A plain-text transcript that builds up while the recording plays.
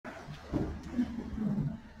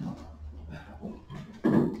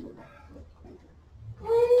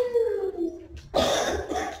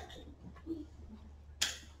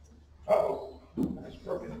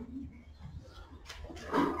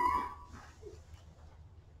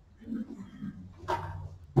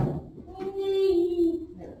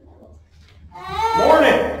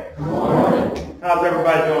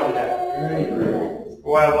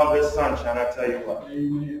sunshine, I tell you what.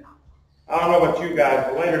 Amen. I don't know about you guys,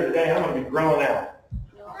 but later today I'm going to be grilling out.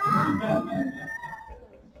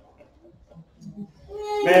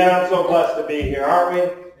 Man, I'm so blessed to be here, aren't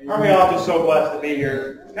we? Aren't we all just so blessed to be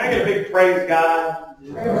here? Can I get a big praise God?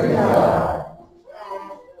 Praise God.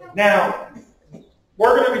 Now,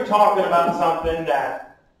 we're going to be talking about something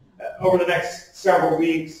that over the next several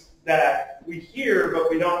weeks that we hear, but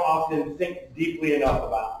we don't often think deeply enough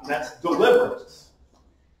about, and that's deliverance.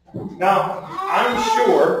 Now, I'm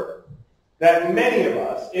sure that many of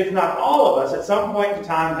us, if not all of us, at some point in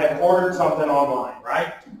time have ordered something online,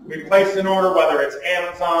 right? We placed an order, whether it's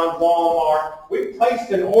Amazon, Walmart. We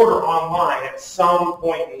placed an order online at some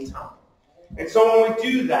point in time. And so when we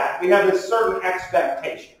do that, we have this certain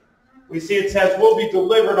expectation. We see it says, we'll be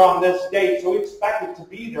delivered on this date, so we expect it to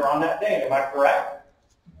be there on that day. Am I correct?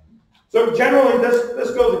 So generally,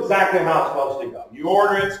 this goes exactly how it's supposed to go. You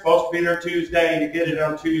order it, it's supposed to be there Tuesday, you get it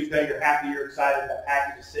on Tuesday, you're happy, you're excited, that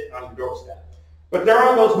package is sitting on your doorstep. But there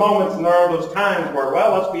are those moments and there are those times where,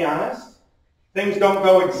 well, let's be honest, things don't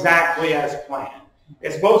go exactly as planned.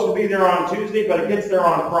 It's supposed to be there on Tuesday, but it gets there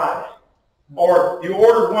on Friday. Or you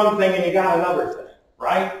ordered one thing and you got another thing,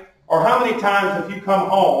 right? Or how many times if you come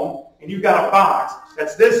home and you've got a box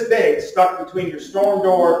that's this big stuck between your storm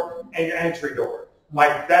door and your entry door?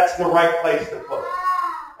 Like, that's the right place to put it.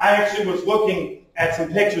 I actually was looking at some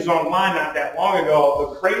pictures online not that long ago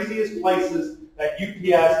of the craziest places that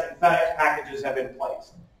UPS and FedEx packages have been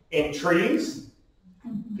placed. In trees.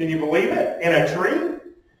 Can you believe it? In a tree.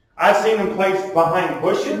 I've seen them placed behind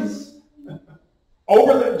bushes.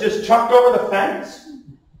 Just chucked over the fence.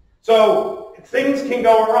 So things can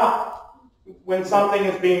go awry when something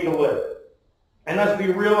is being delivered. And let's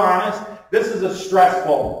be real honest, this is a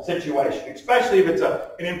stressful situation, especially if it's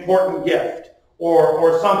an important gift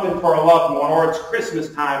or something for a loved one, or it's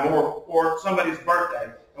Christmas time or somebody's birthday.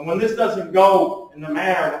 And when this doesn't go in the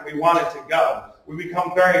manner that we want it to go, we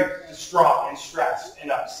become very distraught and stressed and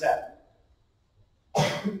upset.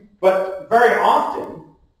 But very often,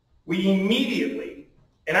 we immediately,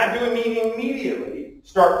 and I do mean immediately,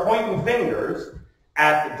 start pointing fingers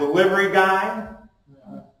at the delivery guy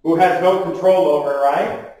who has no control over it,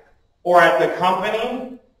 right? Or at the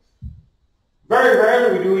company. Very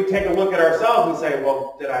rarely do we take a look at ourselves and say,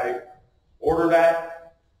 well, did I order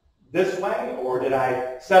that this way? Or did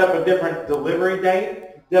I set up a different delivery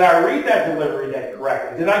date? Did I read that delivery date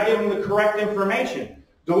correctly? Did I give them the correct information?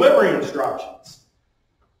 Delivery instructions?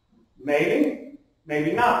 Maybe,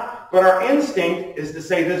 maybe not. But our instinct is to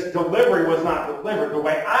say this delivery was not delivered the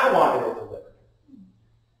way I wanted it delivered.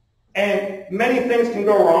 And many things can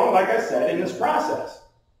go wrong, like I said, in this process.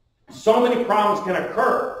 So many problems can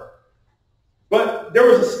occur. But there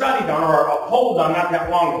was a study done, or a poll done not that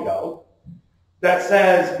long ago, that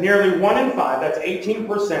says nearly 1 in 5, that's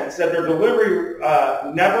 18%, said their delivery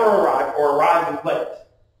never arrived or arrived late.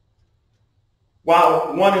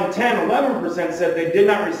 While 1 in 10, 11% said they did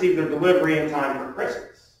not receive their delivery in time for Christmas.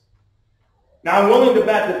 Now, I'm willing to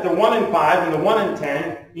bet that the 1 in 5 and the 1 in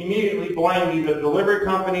 10 immediately blame either the delivery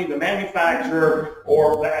company, the manufacturer,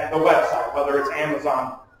 or the website, whether it's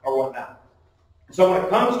Amazon or whatnot. So when it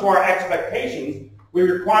comes to our expectations, we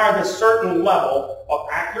require this certain level of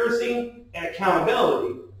accuracy and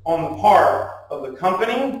accountability on the part of the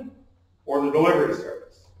company or the delivery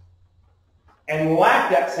service, and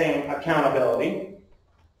lack that same accountability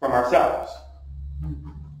from ourselves.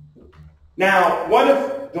 Now, what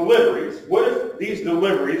if these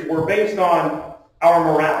deliveries were based on our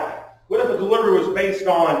morality? What if a delivery was based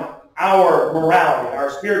on our morality, our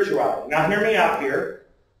spirituality? Now, hear me out here.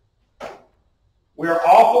 We are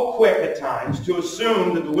awful quick at times to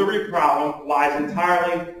assume the delivery problem lies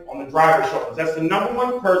entirely on the driver's shoulders. That's the number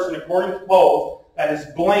one person, according to polls, that is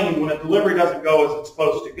blamed when a delivery doesn't go as it's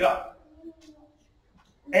supposed to go.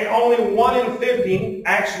 And only 1 in 50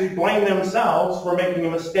 actually blame themselves for making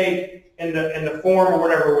a mistake in the form or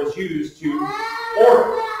whatever was used to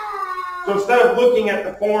order. So instead of looking at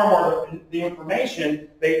the form or the information,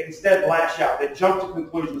 they instead lash out. They jump to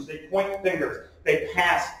conclusions. They point fingers. They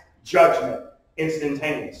pass judgment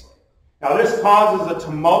instantaneously. Now this causes a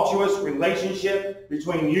tumultuous relationship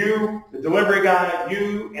between you, the delivery guy,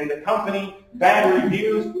 you, and the company. Bad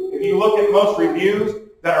reviews. If you look at most reviews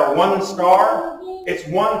that are 1 star, it's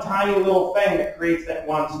one tiny little thing that creates that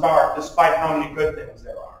 1 star, despite how many good things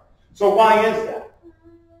there are. So why is that?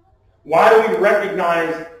 Why do we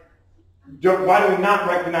not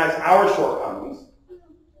recognize our shortcomings,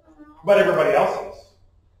 but everybody else's?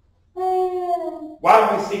 Why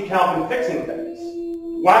don't we seek help in fixing things?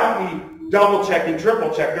 Why don't we double check and triple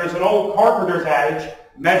check? There's an old carpenter's adage,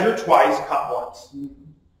 measure twice, cut once.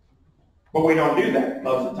 But we don't do that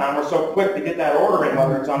most of the time. We're so quick to get that order in,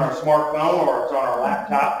 whether it's on our smartphone or it's on our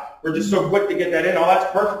laptop. We're just so quick to get that in. Oh, that's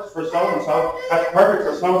perfect for so-and-so. That's perfect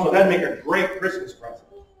for so-and-so. That'd make a great Christmas present.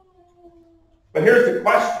 But here's the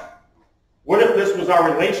question. What if this was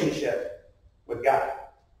our relationship with God?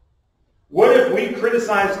 What if we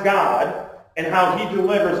criticize God and how he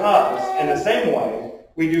delivers us in the same way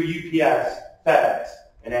we do UPS, FedEx,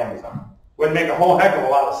 and Amazon? Wouldn't make a whole heck of a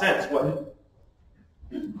lot of sense, would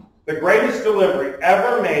it? The greatest delivery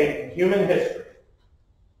ever made in human history.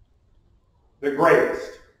 The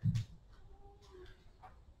greatest.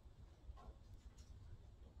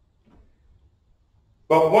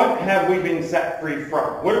 But what have we been set free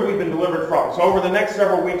from? What have we been delivered from? So over the next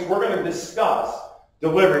several weeks, we're going to discuss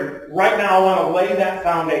delivery. Right now, I want to lay that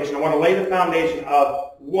foundation. I want to lay the foundation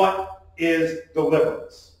of what is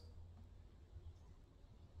deliverance.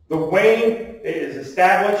 The way it is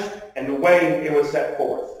established and the way it was set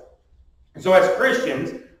forth. So as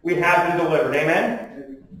Christians, we have been delivered.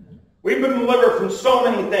 Amen? We've been delivered from so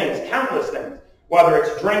many things, countless things. Whether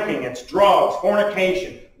it's drinking, it's drugs,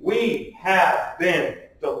 fornication. We have been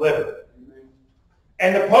delivered.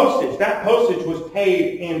 And the postage, that postage was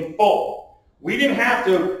paid in full. We didn't have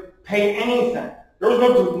to pay anything. There was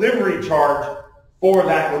no delivery charge for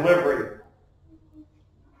that delivery.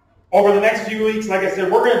 Over the next few weeks, like I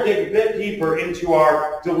said, we're going to dig a bit deeper into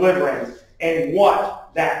our deliverance and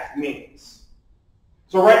what that means.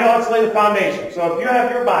 So right now, let's lay the foundation. So if you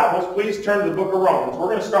have your Bibles, please turn to the book of Romans. We're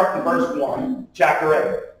going to start in verse 1,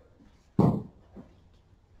 chapter 8.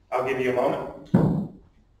 I'll give you a moment.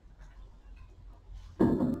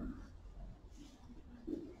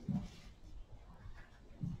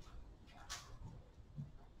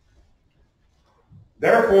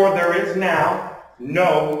 Therefore, there is now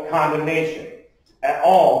no condemnation at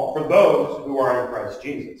all for those who are in Christ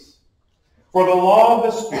Jesus. For the law of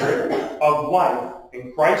the Spirit of life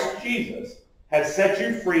in Christ Jesus has set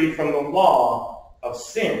you free from the law of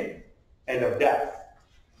sin and of death.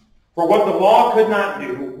 For what the law could not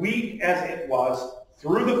do, weak as it was,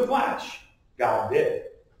 through the flesh, God did,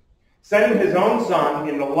 sending his own Son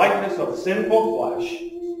in the likeness of sinful flesh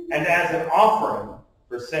and as an offering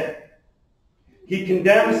for sin. He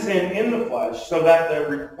condemned sin in the flesh so that the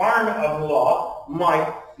requirement of the law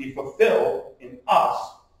might be fulfilled in us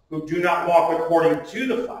who do not walk according to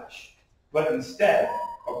the flesh, but instead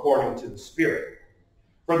according to the Spirit.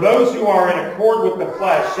 For those who are in accord with the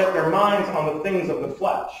flesh set their minds on the things of the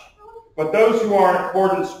flesh, but those who are in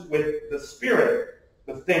accordance with the Spirit,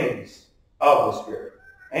 the things of the Spirit.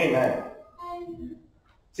 Amen.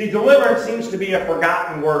 See, deliverance seems to be a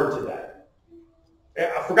forgotten word today.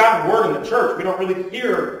 A forgotten word in the church. We don't really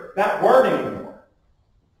hear that word anymore.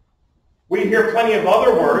 We hear plenty of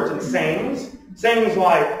other words and sayings. Sayings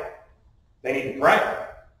like, they need to pray.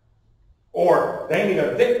 Or, they need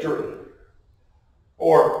a victory.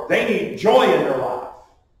 Or, they need joy in their life.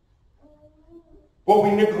 But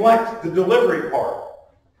we neglect the delivery part.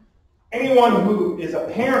 Anyone who is a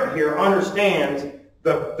parent here understands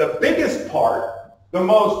the biggest part, the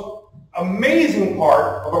most amazing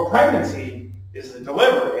part of a pregnancy is the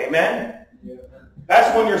delivery. Amen? Yeah.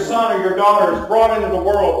 That's when your son or your daughter is brought into the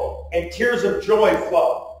world and tears of joy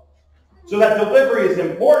flow. So that delivery is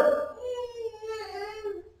important.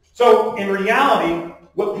 So in reality,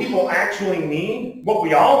 what people actually need, what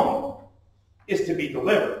we all need, is to be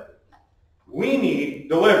delivered. We need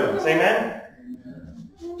deliverance. Amen?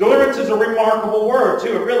 Deliverance is a remarkable word,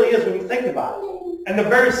 too. It really is when you think about it. And the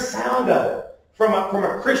very sound of it, from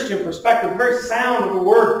a Christian perspective, the very sound of the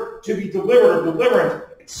word to be delivered or deliverance,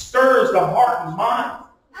 it stirs the heart and mind.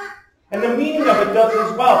 And the meaning of it does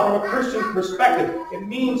as well. From a Christian perspective, it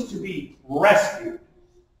means to be rescued.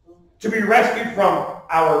 To be rescued from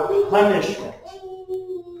our punishment,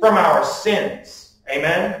 from our sins.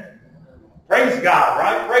 Amen? Praise God,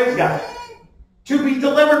 right? Praise God. To be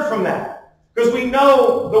delivered from that. Because we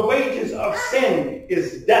know the wages of sin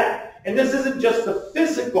is death. And this isn't just the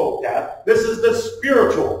physical death. This is the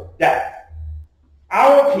spiritual death.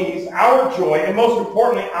 Our peace, our joy, and most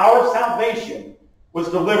importantly, our salvation was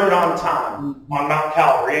delivered on time on Mount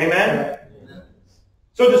Calvary. Amen?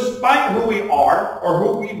 So despite who we are or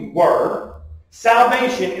who we were,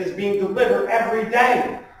 salvation is being delivered every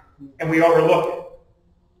day. And we overlook it.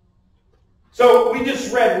 So we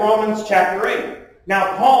just read Romans chapter 8.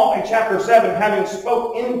 Now Paul in chapter 7, having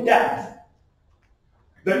spoke in depth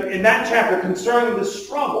in that chapter concerning the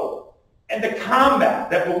struggle and the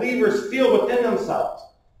combat that believers feel within themselves,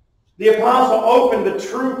 the apostle opened the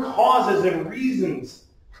true causes and reasons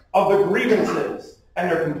of the grievances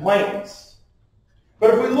and their complaints.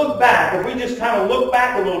 But if we look back, if we just kind of look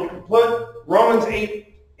back a little bit, put Romans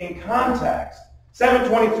 8 in context.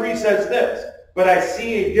 7:23 says this, "But I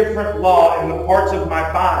see a different law in the parts of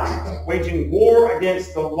my body, waging war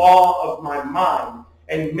against the law of my mind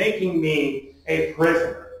and making me a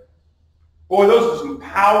prisoner." Boy, those are some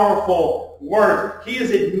powerful words. He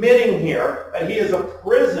is admitting here that he is a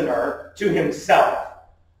prisoner to himself.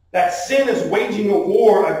 That sin is waging a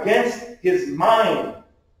war against his mind,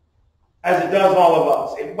 as it does all of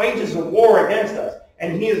us. It wages a war against us,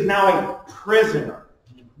 and he is now a prisoner.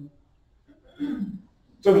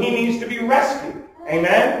 So he needs to be rescued.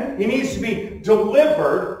 Amen? He needs to be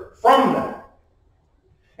delivered from that.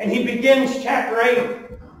 And he begins chapter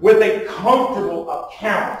 8 with a comfortable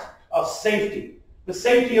account of safety. The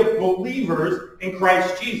safety of believers in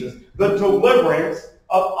Christ Jesus. The deliverance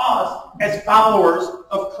of us as followers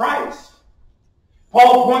of Christ.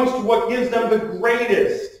 Paul points to what gives them the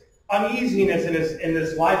greatest uneasiness in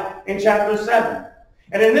this life in chapter 7.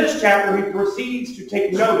 And in this chapter, he proceeds to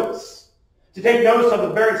take notice. To take notice of the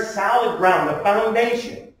very solid ground, the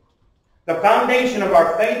foundation. The foundation of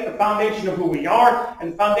our faith, the foundation of who we are,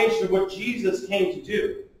 and the foundation of what Jesus came to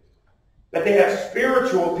do. That they have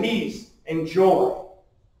spiritual peace and joy.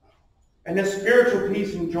 And this spiritual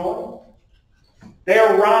peace and joy, they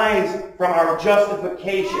arise from our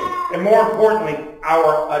justification, and more importantly,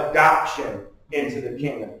 our adoption into the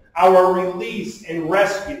kingdom. Our release and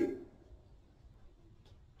rescue.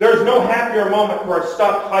 There's no happier moment for a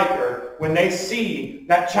stuck hiker when they see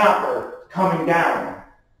that chopper coming down.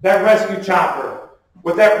 That rescue chopper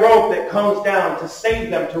with that rope that comes down to save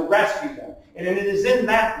them, to rescue them. And it is in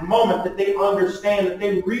that moment that they understand, that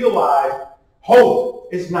they realize hope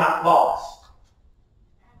is not lost.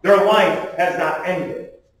 Their life has not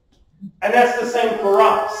ended. And that's the same for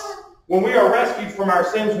us. When we are rescued from our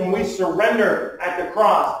sins, when we surrender at the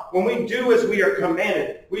cross, when we do as we are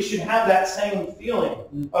commanded, we should have that same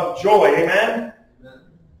feeling of joy. Amen?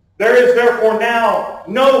 There is therefore now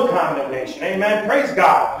no condemnation. Amen? Praise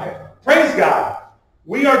God. Praise God.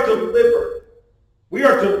 We are delivered. We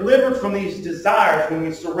are delivered from these desires when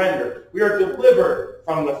we surrender. We are delivered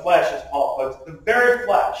from the flesh, as Paul puts it. The very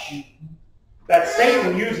flesh that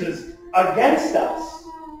Satan uses against us.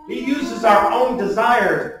 He uses our own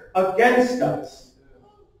desires against us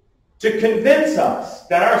to convince us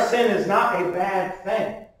that our sin is not a bad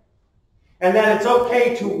thing and that it's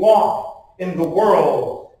okay to walk in the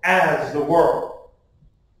world as the world.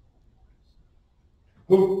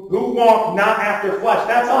 Who walk not after flesh.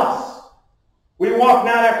 That's us. We walk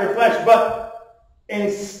not after flesh, but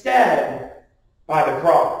instead by the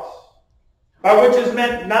cross. By which is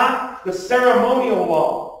meant not the ceremonial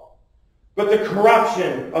law, but the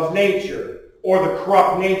corruption of nature, or the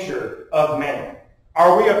corrupt nature of man.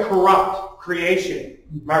 Are we a corrupt creation,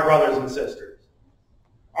 my brothers and sisters?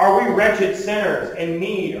 Are we wretched sinners in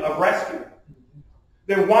need of rescue?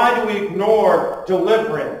 Then why do we ignore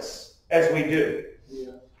deliverance as we do?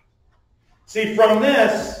 See, from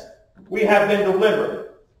this, we have been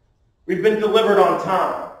delivered. We've been delivered on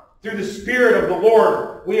time. Through the Spirit of the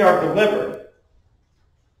Lord, we are delivered.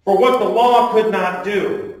 For what the law could not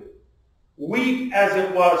do, weak as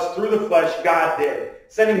it was through the flesh, God did,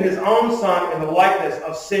 sending his own Son in the likeness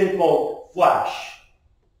of sinful flesh,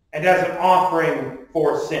 and as an offering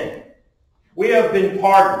for sin. We have been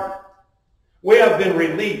pardoned. We have been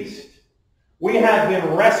released. We have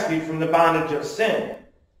been rescued from the bondage of sin.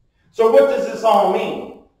 So what does this all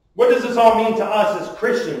mean? What does this all mean to us as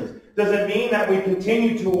Christians? Does it mean that we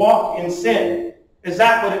continue to walk in sin? Is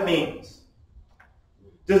that what it means?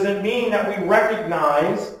 Does it mean that we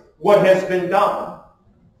recognize what has been done?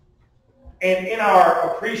 And in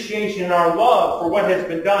our appreciation and our love for what has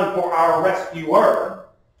been done for our rescuer,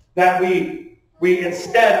 that we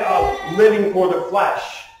instead of living for the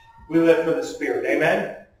flesh, we live for the Spirit.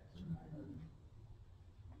 Amen?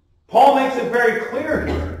 Paul makes it very clear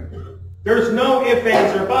here. There's no ifs,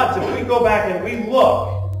 ands, or buts. If we go back and we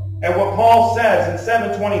look at what Paul says in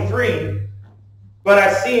 7:23, but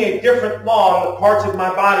I see a different law in the parts of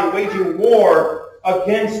my body waging war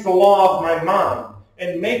against the law of my mind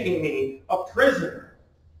and making me a prisoner.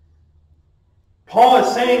 Paul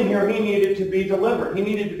is saying here he needed to be delivered. He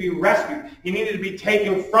needed to be rescued. He needed to be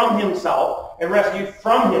taken from himself and rescued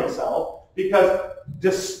from himself, because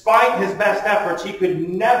despite his best efforts, he could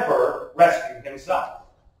never rescue himself.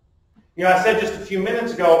 You know, I said just a few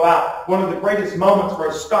minutes ago about one of the greatest moments for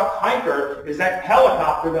a stuck hiker is that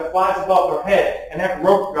helicopter that flies above their head and that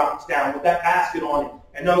rope drops down with that basket on it,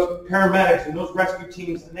 and those paramedics and those rescue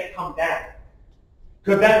teams, and they come down.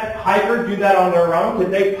 Could that hiker do that on their own?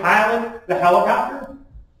 Could they pilot the helicopter?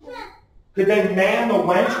 Could they man the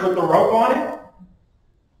winch with the rope on it?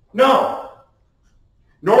 No.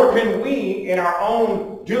 Nor can we, in our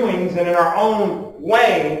own doings and in our own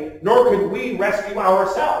way, nor could we rescue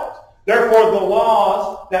ourselves. Therefore, the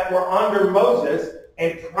laws that were under Moses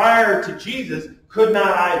and prior to Jesus could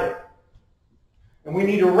not either. And we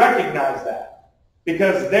need to recognize that.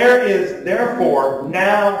 Because there is, therefore,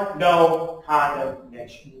 now no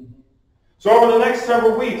condemnation. So over the next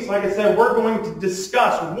several weeks, like I said, we're going to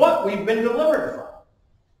discuss what we've been delivered from.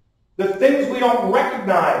 The things we don't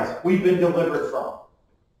recognize we've been delivered from.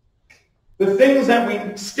 The things that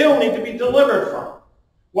we still need to be delivered from.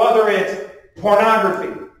 Whether it's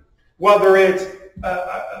pornography, whether it's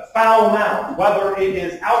foul mouth, whether it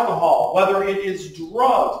is alcohol, whether it is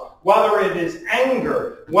drugs, whether it is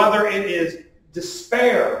anger, whether it is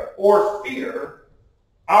despair or fear,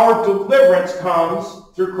 our deliverance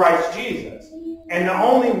comes through Christ Jesus. And the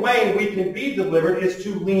only way we can be delivered is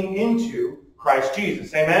to lean into Christ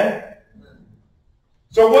Jesus. Amen?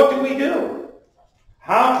 So what do we do?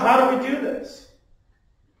 How do we do this?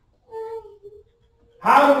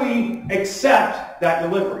 How do we accept that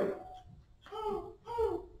delivery?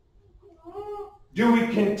 Do we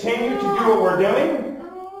continue to do what we're doing?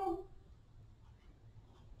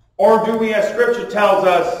 Or do we, as Scripture tells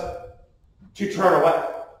us, to turn away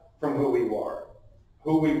from who we were,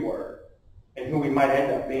 and who we might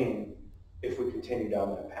end up being if we continue down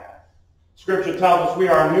that path? Scripture tells us we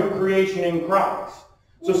are a new creation in Christ.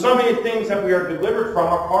 So some of the things that we are delivered from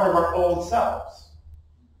are part of our old selves.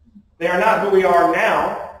 They are not who we are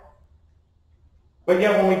now. But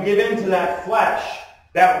yet when we give into that flesh,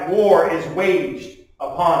 that war is waged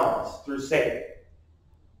upon us through Satan.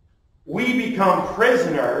 We become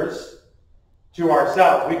prisoners to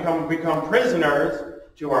ourselves. We become prisoners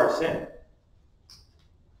to our sin.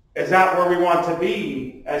 Is that where we want to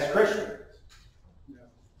be as Christians?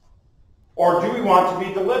 Or do we want to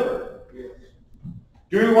be delivered?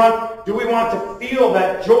 Do we want to feel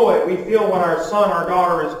that joy we feel when our son or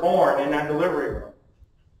daughter is born in that delivery room?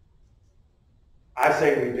 I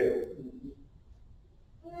say we do.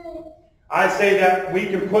 I say that we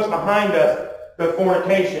can put behind us the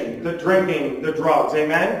fornication, the drinking, the drugs.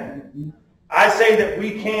 Amen? I say that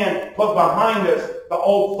we can put behind us the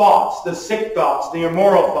old thoughts, the sick thoughts, the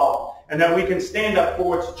immoral thoughts, and that we can stand up for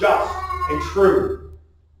what's just and true.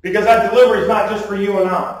 Because that delivery is not just for you and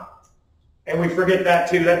I. And we forget that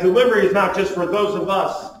too. That delivery is not just for those of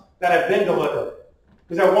us that have been delivered.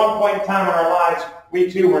 Because at one point in time in our lives, we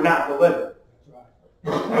too were not delivered.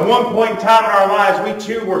 At one point in time in our lives,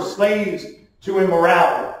 we too were slaves to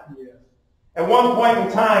immorality. At one point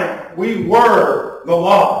in time, we were the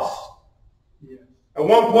lost. At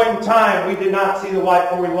one point in time, we did not see the light,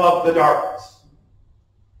 for we loved the darkness.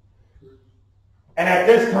 And at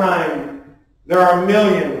this time, there are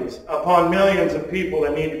millions upon millions of people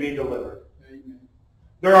that need to be delivered.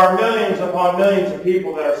 There are millions upon millions of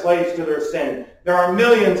people that are slaves to their sin. There are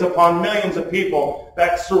millions upon millions of people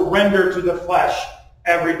that surrender to the flesh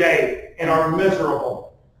every day and are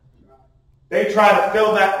miserable. They try to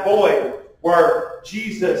fill that void where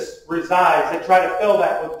Jesus resides. They try to fill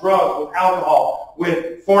that with drugs, with alcohol,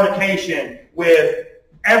 with fornication, with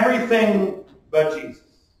everything but Jesus.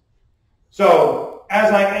 So,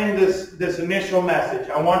 as I end this initial message,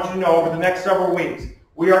 I want you to know over the next several weeks,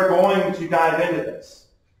 we are going to dive into this.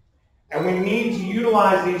 And we need to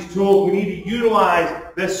utilize these tools. We need to utilize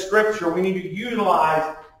this scripture. We need to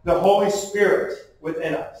utilize the Holy Spirit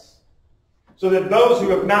within us. So that those who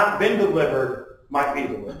have not been delivered might be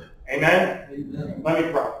delivered. Amen? Amen. Let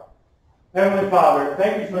me pray. Heavenly Father,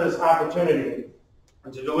 thank you for this opportunity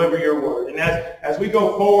to deliver your word. And as we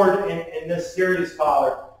go forward in this series,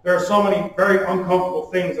 Father, there are so many very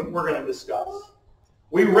uncomfortable things that we're going to discuss.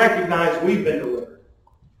 We recognize we've been delivered.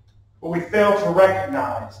 But we fail to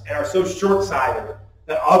recognize and are so short-sighted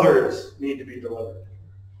that others need to be delivered.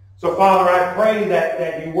 So, Father, I pray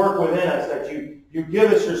that you work within us, that you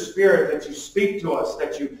give us your Spirit, that you speak to us,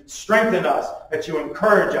 that you strengthen us, that you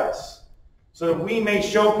encourage us, so that we may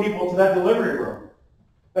show people to that delivery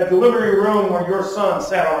room where your Son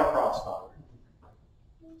sat on a cross, Father.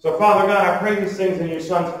 So, Father God, I pray these things in your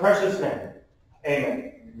Son's precious name. Amen.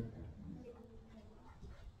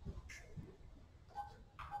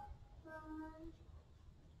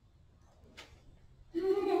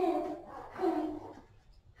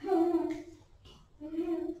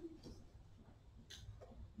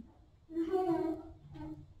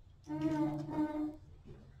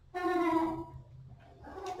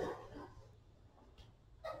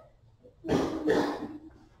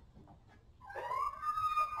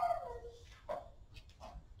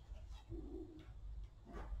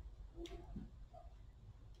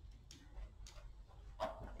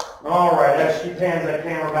 All right, as she pans that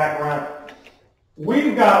camera back around,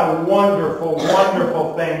 We've got a wonderful,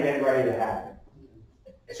 wonderful thing getting ready to happen.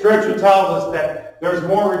 Scripture tells us that there's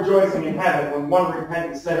more rejoicing in heaven when one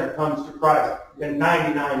repentant sinner comes to Christ than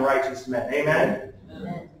 99 righteous men. Amen?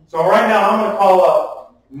 Amen. So right now I'm going to call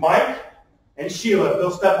up Mike and Sheila.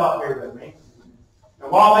 They'll step up here with me.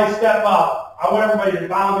 And while they step up, I want everybody to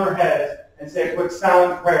bow their heads and say a quick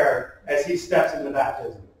silent prayer as he steps into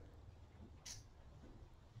baptism.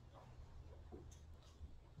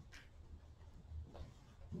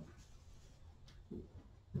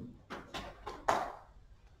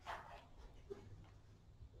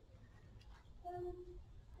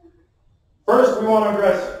 First, we want to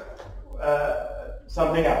address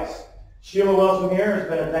something else. Sheila Wilson here has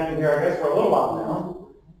been attending here, I guess, for a little while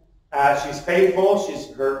now. She's faithful.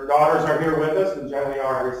 Her daughters are here with us and generally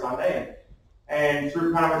are every Sunday. And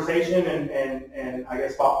through conversation and I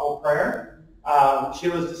guess, thoughtful prayer,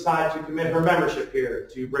 Sheila's decided to commit her membership here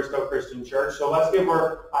to Bristow Christian Church. So let's give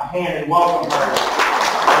her a hand and welcome her.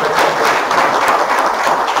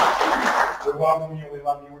 We welcome you. We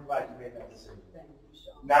love you. We're glad you made that decision.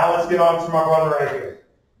 Now let's get on to my brother right here.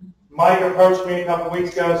 Mike approached me a couple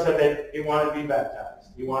weeks ago, said that he wanted to be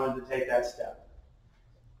baptized. He wanted to take that step.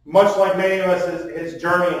 Much like many of us, his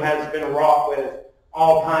journey has been wrought with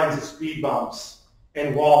all kinds of speed bumps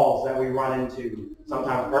and walls that we run into,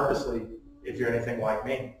 sometimes purposely, if you're anything like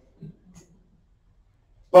me.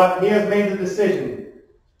 But he has made the decision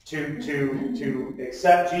to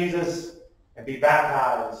accept Jesus and be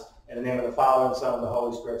baptized in the name of the Father, and Son, and the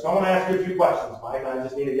Holy Spirit. So I want to ask you a few questions, Mike, and I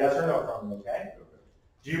just need a yes or no from you, okay?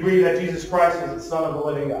 Do you believe that Jesus Christ is the Son of the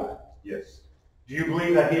living God? Yes. Do you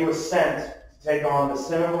believe that he was sent to take on the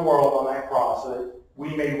sin of the world on that cross so that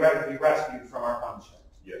we may be rescued from our punishment?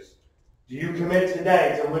 Yes. Do you commit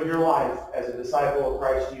today to live your life as a disciple of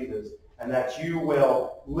Christ Jesus and that you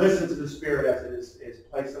will listen to the Spirit as it is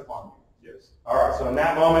placed upon you? Yes. All right, so in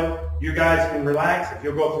that moment, you guys can relax. If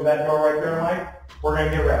you'll go through that door right there, Mike, we're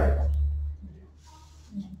going to get ready.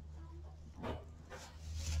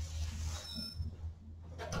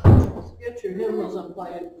 Get your hymnals and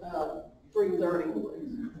play at 3:30,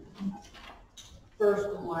 please. First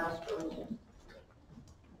and last verse.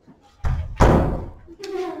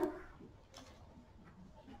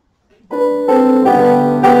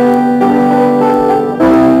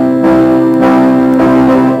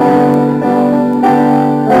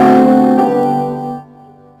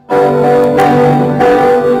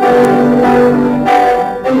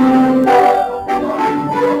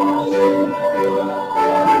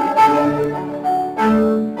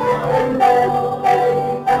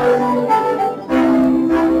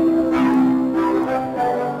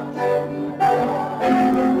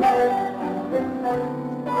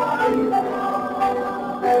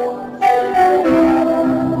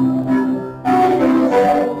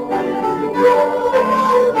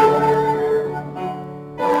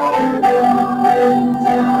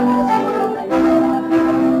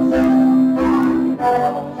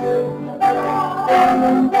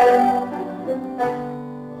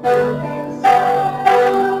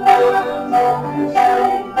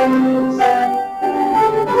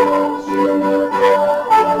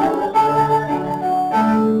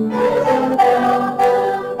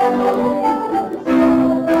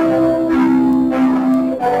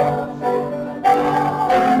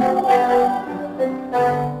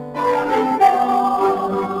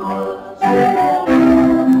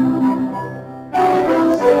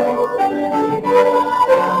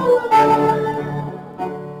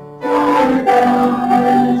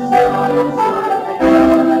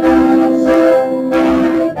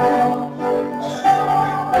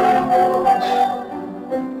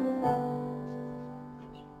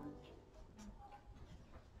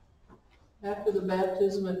 After the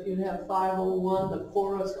baptism, if you'd have 501, the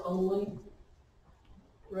chorus only.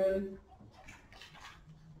 Ready?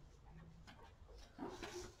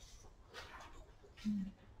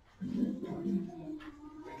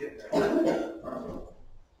 Get there.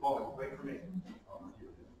 Hold on, wait for me.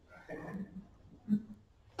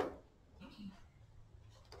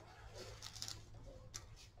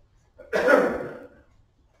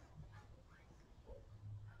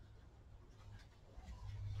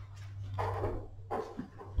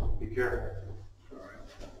 Be careful.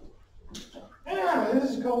 Yeah,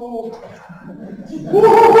 this is cold.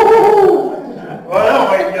 Woo! Well,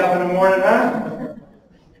 that'll wake you up in the morning, huh?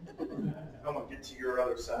 I'm going to get to your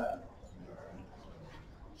other side.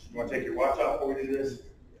 You want to take your watch off before we do this?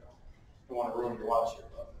 Don't want to ruin your watch here,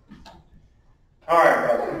 brother. All right,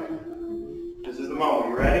 brother. This is the moment.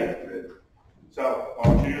 You ready? So, I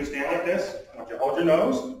want you to stand like this. I want you to hold your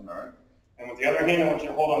nose. All right. And with the other hand, I want you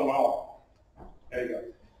to hold on my arm. There you go.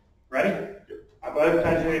 Ready? I I believe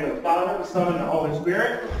in the name of the Father, the Son, and the Holy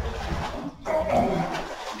Spirit.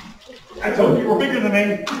 I told you, you were bigger than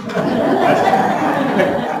me.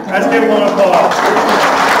 Let's give one applause.